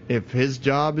me. If his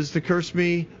job is to curse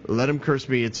me, let him curse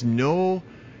me. It's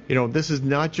this is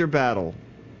not your battle,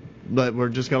 but we're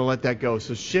just going to let that go.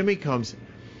 So Shimei comes.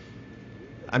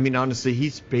 I mean, honestly,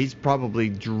 he's probably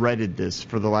dreaded this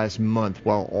for the last month,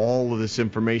 while all of this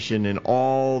information and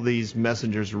all these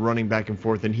messengers are running back and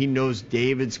forth, and he knows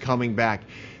David's coming back.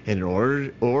 And in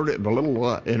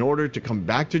order to come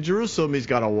back to Jerusalem, he's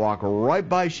got to walk right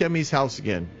by Shimei's house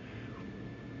again.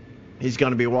 He's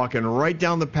going to be walking right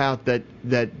down the path that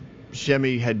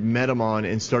Shimei had met him on,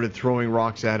 and started throwing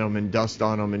rocks at him and dust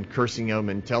on him and cursing him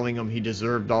and telling him he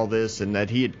deserved all this, and that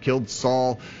he had killed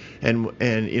Saul and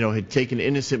had taken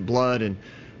innocent blood. And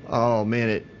oh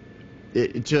man,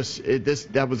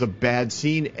 that was a bad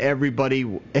scene. Everybody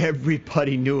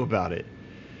knew about it.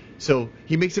 So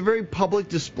he makes a very public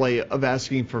display of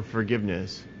asking for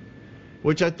forgiveness,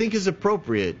 which I think is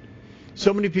appropriate.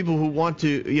 So many people who want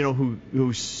to,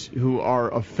 who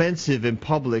are offensive in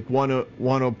public want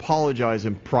to apologize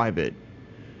in private.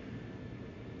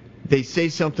 They say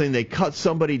something, they cut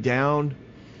somebody down,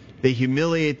 they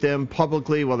humiliate them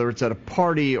publicly, whether it's at a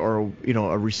party or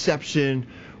a reception,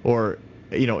 or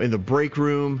in the break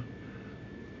room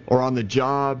or on the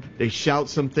job. They shout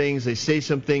some things, they say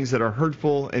some things that are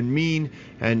hurtful and mean,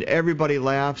 and everybody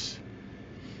laughs.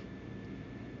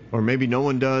 Or maybe no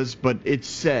one does, but it's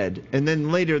said. And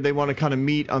then later they want to kind of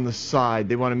meet on the side.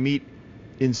 They want to meet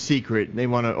in secret. They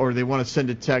want to send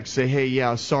a text, say, hey,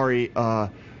 yeah, sorry,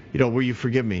 will you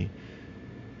forgive me?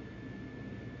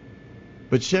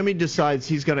 But Shimei decides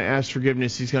he's going to ask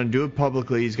forgiveness. He's going to do it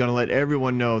publicly. He's going to let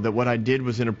everyone know that what I did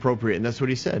was inappropriate. And that's what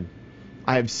he said.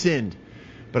 I have sinned,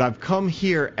 but I've come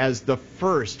here as the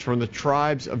first from the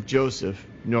tribes of Joseph,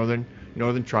 northern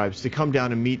tribes, to come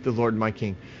down and meet the Lord my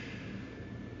King.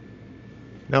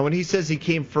 Now, when he says he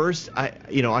came first, I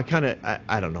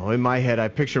don't know. In my head, I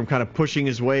picture him kind of pushing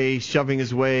his way, shoving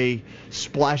his way,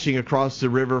 splashing across the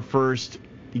river first.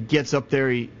 He gets up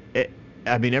there.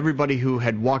 Everybody who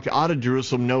had walked out of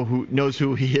Jerusalem knows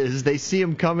who he is. They see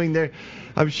him coming there.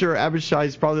 I'm sure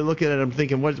Abishai's probably looking at him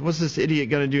thinking, what's this idiot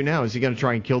going to do now? Is he going to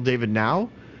try and kill David now?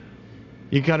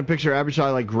 You kind of picture Abishai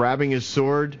like grabbing his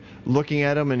sword, looking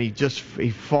at him, and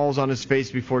he falls on his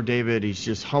face before David. He's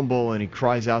just humble, and he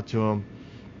cries out to him.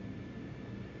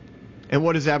 And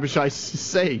what does Abishai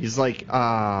say? He's like,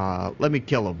 let me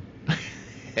kill him.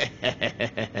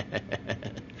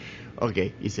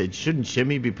 Okay, he said, shouldn't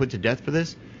Shimei be put to death for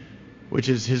this? Which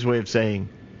is his way of saying,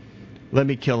 let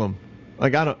me kill him.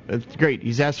 Like, it's great.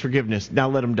 He's asked forgiveness. Now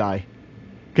let him die.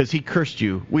 because he cursed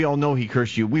you. We all know he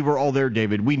cursed you. We were all there,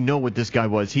 David. We know what this guy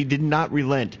was. He did not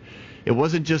relent. It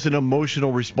wasn't just an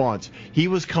emotional response. He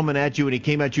was coming at you, and he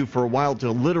came at you for a while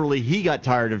till literally he got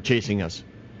tired of chasing us.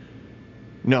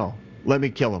 No, let me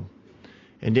kill him.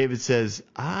 And David says,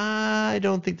 I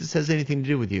don't think this has anything to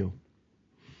do with you.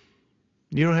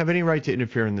 You don't have any right to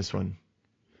interfere in this one.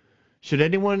 Should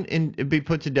anyone be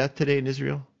put to death today in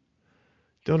Israel?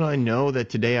 Don't I know that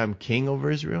today I'm king over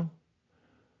Israel?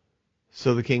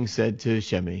 So the king said to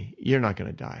Shimei, you're not going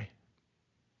to die.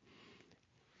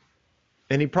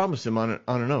 And he promised him on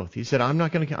an oath. He said, I'm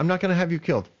not going to have you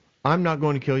killed. I'm not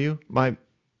going to kill you.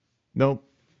 No,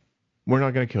 we're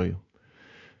not going to kill you.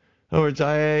 In other words,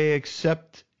 I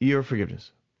accept your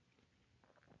forgiveness.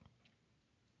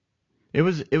 It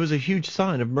was a huge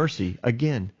sign of mercy,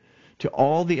 again, to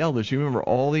all the elders. You remember,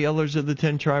 all the elders of the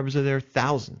 10 tribes are there.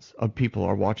 Thousands of people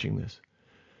are watching this.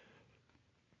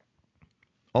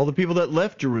 All the people that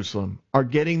left Jerusalem are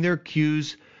getting their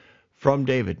cues from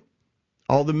David.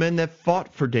 All the men that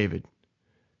fought for David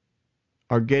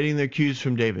are getting their cues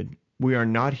from David. We are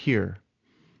not here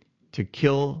to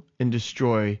kill and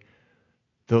destroy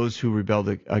those who rebelled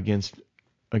against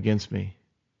me.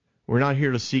 We're not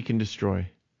here to seek and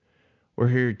destroy. We're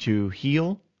here to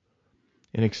heal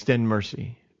and extend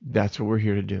mercy. That's what we're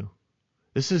here to do.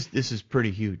 This is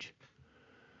pretty huge.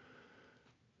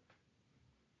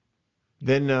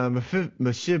 Then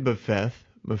Mephibosheth,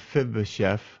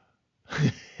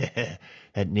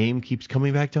 that name keeps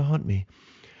coming back to haunt me.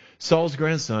 Saul's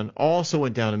grandson also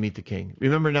went down to meet the king.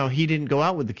 Remember now, he didn't go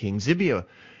out with the king. Zibiah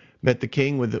met the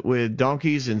king with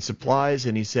donkeys and supplies,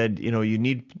 and he said, you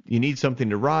need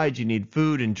something to ride, you need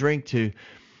food and drink to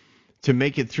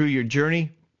make it through your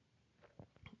journey.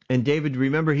 And David,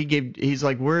 remember, he's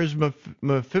like, where's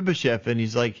Mephibosheth? And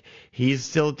he's like, he's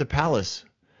still at the palace.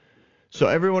 So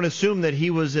everyone assumed that he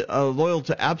was loyal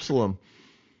to Absalom.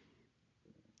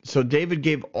 So David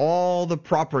gave all the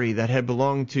property that had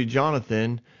belonged to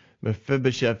Jonathan,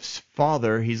 Mephibosheth's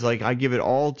father. He's like, I give it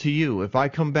all to you. If I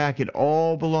come back, it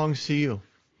all belongs to you.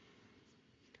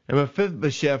 And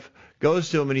Mephibosheth goes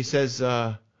to him and he says,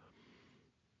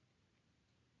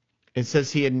 it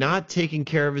says he had not taken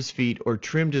care of his feet or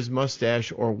trimmed his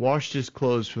mustache or washed his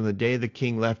clothes from the day the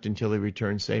king left until he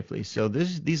returned safely. So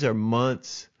these are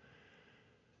months.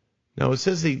 Now it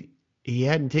says he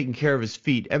hadn't taken care of his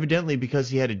feet, evidently because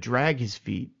he had to drag his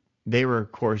feet. They were,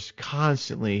 of course,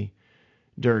 constantly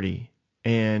dirty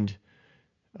and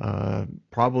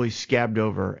probably scabbed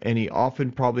over. And he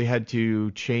often probably had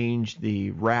to change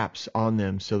the wraps on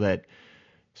them so that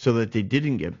they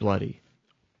didn't get bloody.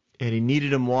 And he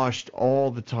needed them washed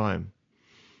all the time.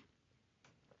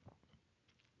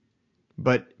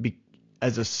 But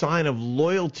as a sign of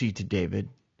loyalty to David,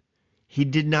 he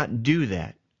did not do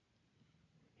that.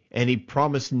 And he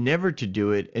promised never to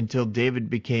do it until David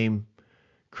became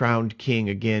crowned king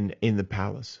again in the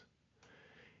palace.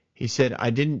 He said, I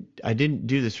didn't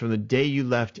do this from the day you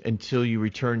left until you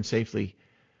returned safely.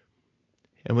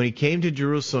 And when he came to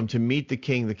Jerusalem to meet the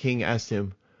king asked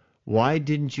him, why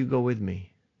didn't you go with me?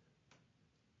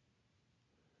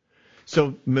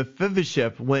 So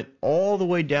Mephibosheth went all the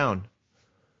way down,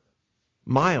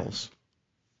 miles,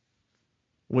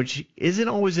 which isn't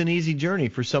always an easy journey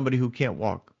for somebody who can't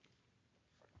walk.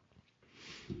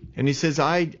 And he says,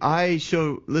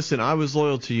 listen, I was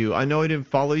loyal to you. I know I didn't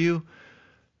follow you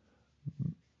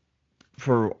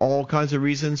for all kinds of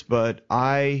reasons, but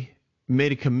I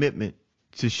made a commitment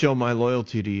to show my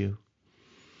loyalty to you.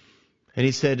 And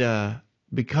he said,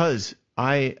 because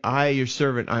I, your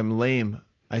servant, I'm lame.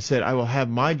 I said, I will have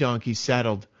my donkey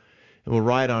saddled and will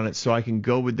ride on it so I can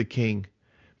go with the king.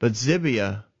 But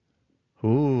Zibiah's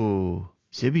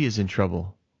in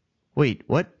trouble. Wait,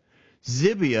 what?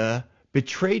 Zibiah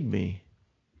betrayed me.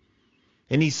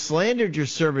 And he slandered your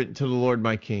servant to the Lord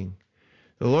my king.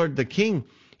 The king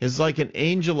is like an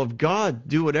angel of God.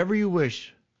 Do whatever you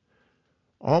wish.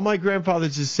 All my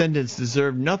grandfather's descendants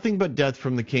deserve nothing but death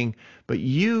from the king, but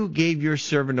you gave your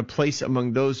servant a place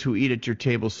among those who eat at your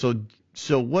table. So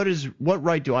what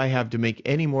right do I have to make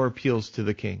any more appeals to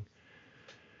the king?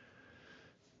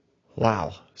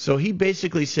 Wow. So he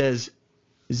basically says,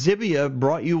 Zibiah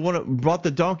brought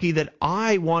the donkey that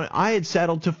I had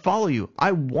saddled to follow you.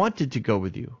 I wanted to go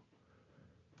with you,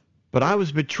 but I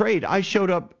was betrayed. I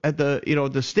showed up at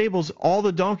the stables. All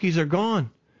the donkeys are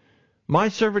gone. My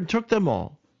servant took them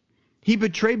all. He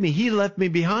betrayed me. He left me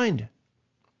behind.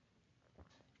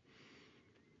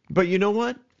 But you know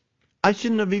what? I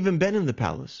shouldn't have even been in the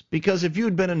palace, because if you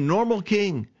had been a normal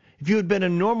king, if you had been a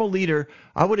normal leader,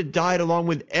 I would have died along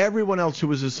with everyone else who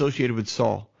was associated with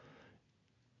Saul.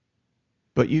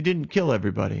 But you didn't kill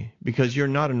everybody because you're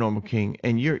not a normal king,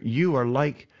 and you are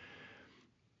like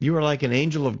an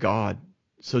angel of God.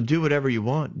 So do whatever you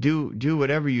want. Do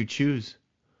whatever you choose.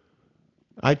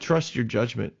 I trust your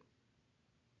judgment.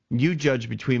 You judge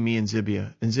between me and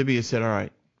Zibiah. And Zibiah said, all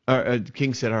right. The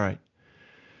king said, all right.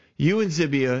 You and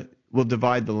Zibiah will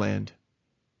divide the land.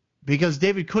 Because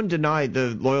David couldn't deny the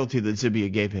loyalty that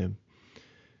Zibiah gave him.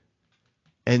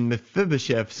 And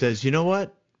Mephibosheth says, you know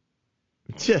what?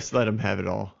 Just let him have it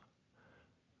all.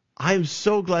 I'm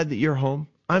so glad that you're home.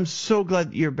 I'm so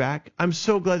glad that you're back. I'm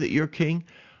so glad that you're king.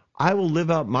 I will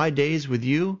live out my days with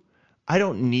you. I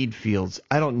don't need fields.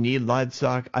 I don't need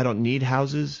livestock. I don't need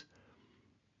houses.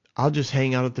 I'll just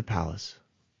hang out at the palace.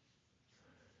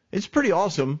 It's pretty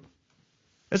awesome.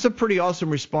 It's a pretty awesome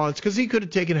response because he could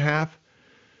have taken half.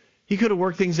 He could have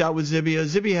worked things out with Zibiah.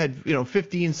 Zibiah had,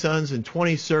 15 sons and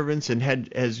 20 servants and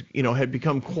had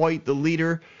become quite the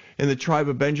leader in the tribe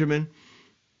of Benjamin.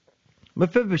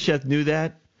 Mephibosheth knew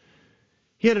that.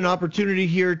 He had an opportunity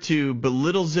here to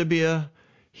belittle Zibiah.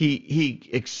 He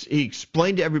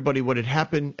explained to everybody what had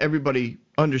happened. Everybody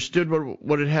understood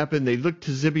what had happened. They looked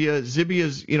to Zibiah.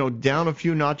 Zibiah's, down a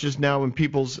few notches now in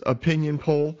people's opinion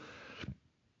poll.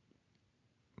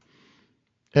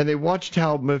 And they watched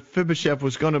how Mephibosheth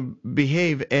was going to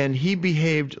behave, and he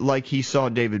behaved like he saw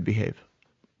David behave.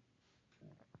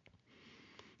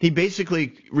 He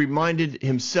basically reminded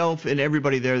himself and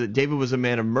everybody there that David was a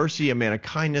man of mercy, a man of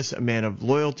kindness, a man of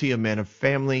loyalty, a man of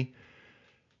family.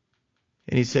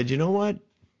 And he said, you know what?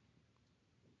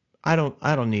 I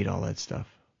don't need all that stuff.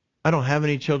 I don't have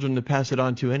any children to pass it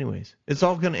on to anyways. It's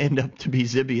all going to end up to be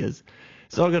Zibiah's.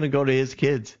 It's all going to go to his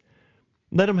kids.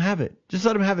 Let him have it. Just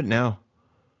let him have it now.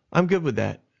 I'm good with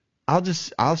that.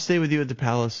 I'll stay with you at the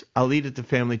palace. I'll eat at the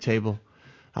family table.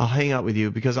 I'll hang out with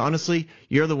you because honestly,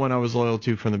 you're the one I was loyal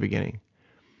to from the beginning.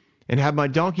 And had my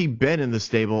donkey been in the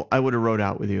stable, I would have rode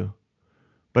out with you.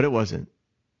 But it wasn't.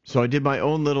 So I did my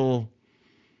own little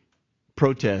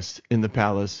protest in the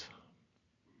palace.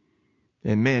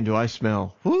 And man, do I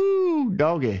smell. Whoo,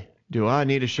 doggy. Do I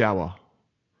need a shower?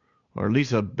 Or at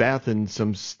least a bath in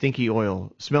some stinky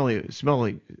oil.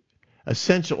 Smelly.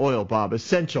 Essential oil, Bob.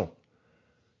 Essential.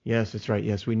 Yes, that's right.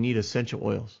 Yes, we need essential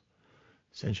oils.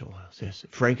 Essential oils, yes.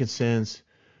 Frankincense,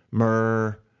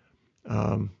 myrrh,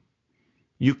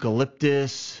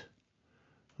 eucalyptus,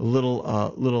 a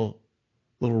little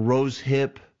rose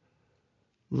hip,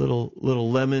 little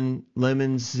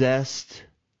lemon zest.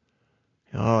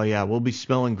 Oh yeah, we'll be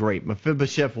smelling great.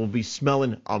 Mephibosheth will be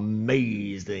smelling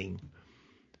amazing.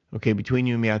 Okay, between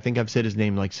you and me, I think I've said his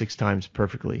name like 6 times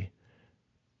perfectly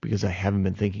because I haven't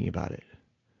been thinking about it.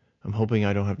 I'm hoping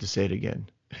I don't have to say it again.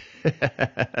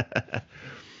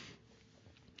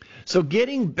 So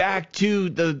getting back to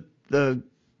the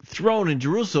throne in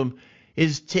Jerusalem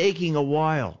is taking a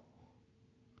while.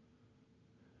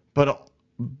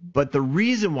 But the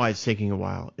reason why it's taking a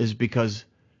while is because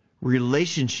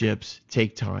relationships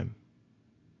take time.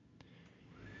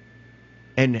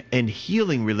 And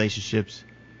healing relationships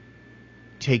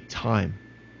take time.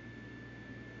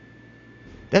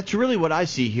 That's really what I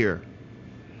see here.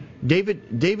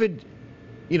 David,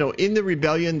 in the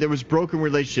rebellion, there was broken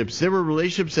relationships. There were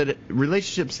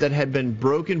relationships that had been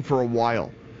broken for a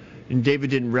while, and David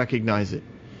didn't recognize it.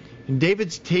 And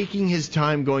David's taking his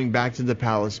time going back to the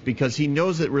palace because he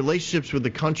knows that relationships with the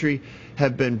country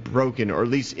have been broken, or at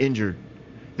least injured.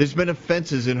 There's been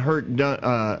offenses and hurt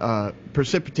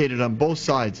precipitated on both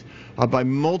sides by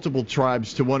multiple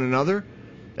tribes to one another,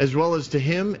 as well as to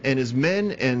him and his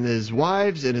men and his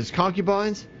wives and his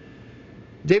concubines.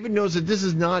 David knows that this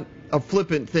is not a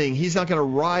flippant thing. He's not going to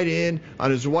ride in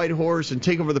on his white horse and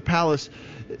take over the palace.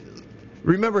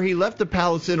 Remember, he left the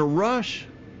palace in a rush.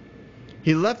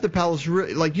 He left the palace,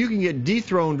 like you can get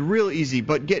dethroned real easy,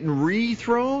 but getting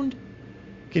rethroned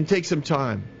can take some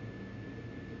time.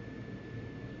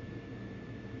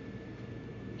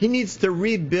 He needs to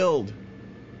rebuild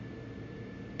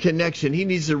connection. He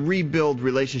needs to rebuild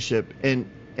relationship. And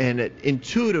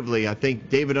intuitively, I think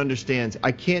David understands,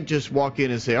 I can't just walk in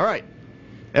and say, all right,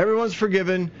 everyone's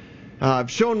forgiven.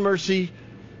 I've shown mercy.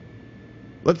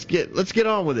 Let's get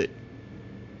on with it.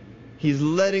 He's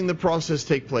letting the process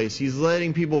take place. He's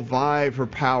letting people vie for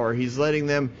power. He's letting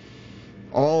them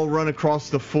all run across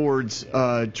the fords,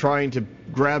 trying to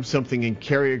grab something and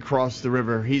carry across the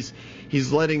river. He's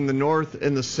letting the North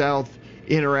and the South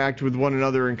interact with one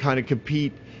another and kind of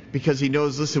compete because he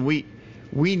knows, listen,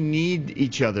 we need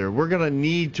each other. We're going to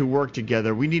need to work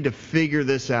together. We need to figure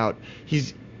this out.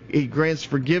 He grants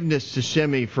forgiveness to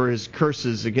Shimei for his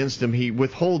curses against him. He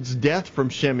withholds death from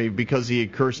Shimei because he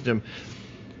had cursed him.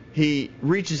 He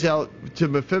reaches out to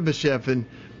Mephibosheth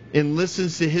and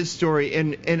listens to his story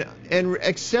and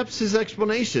accepts his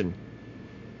explanation.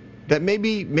 That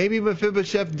maybe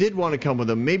Mephibosheth did want to come with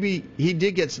him. Maybe he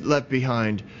did get left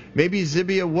behind. Maybe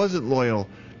Zibiah wasn't loyal.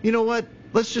 You know what?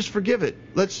 Let's just forgive it.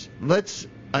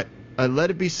 I let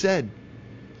it be said.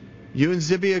 You and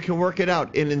Zibiah can work it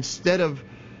out. And instead of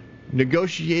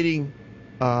negotiating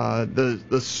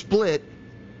the split,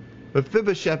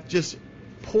 Mephibosheth just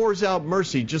pours out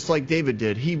mercy just like David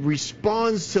did. He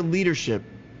responds to leadership.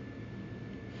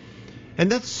 And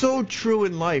that's so true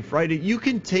in life, right? You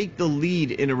can take the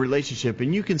lead in a relationship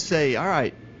and you can say, all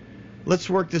right, let's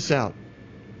work this out.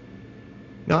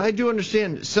 Now, I do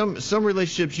understand some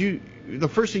relationships, the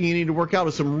first thing you need to work out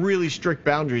is some really strict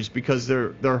boundaries because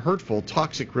they're hurtful,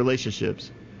 toxic relationships.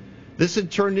 This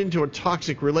had turned into a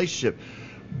toxic relationship.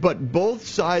 But both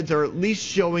sides are at least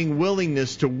showing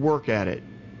willingness to work at it.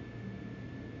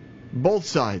 Both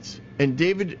sides. And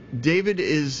David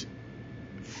is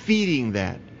feeding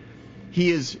that. He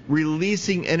is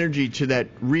releasing energy to that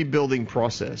rebuilding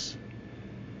process.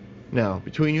 Now,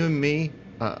 between you and me,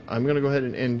 I'm going to go ahead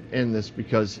and end this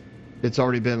because it's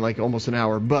already been like almost an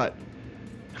hour. But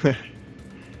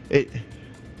it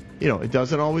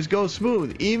doesn't always go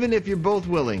smooth, even if you're both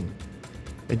willing.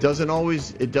 It doesn't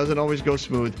always go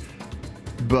smooth.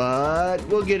 But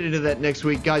we'll get into that next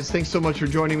week. Guys, thanks so much for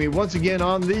joining me once again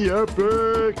on The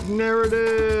Epic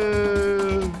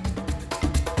Narrative.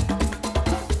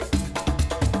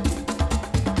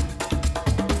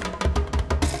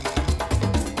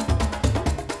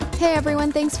 Hey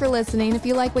everyone, thanks for listening. If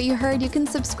you like what you heard, you can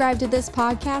subscribe to this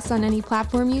podcast on any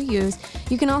platform you use.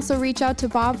 You can also reach out to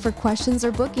Bob for questions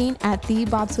or booking at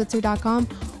thebobswitzer.com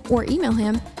or email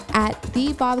him at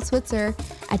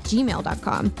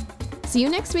thebobswitzer@gmail.com. See you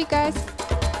next week, guys.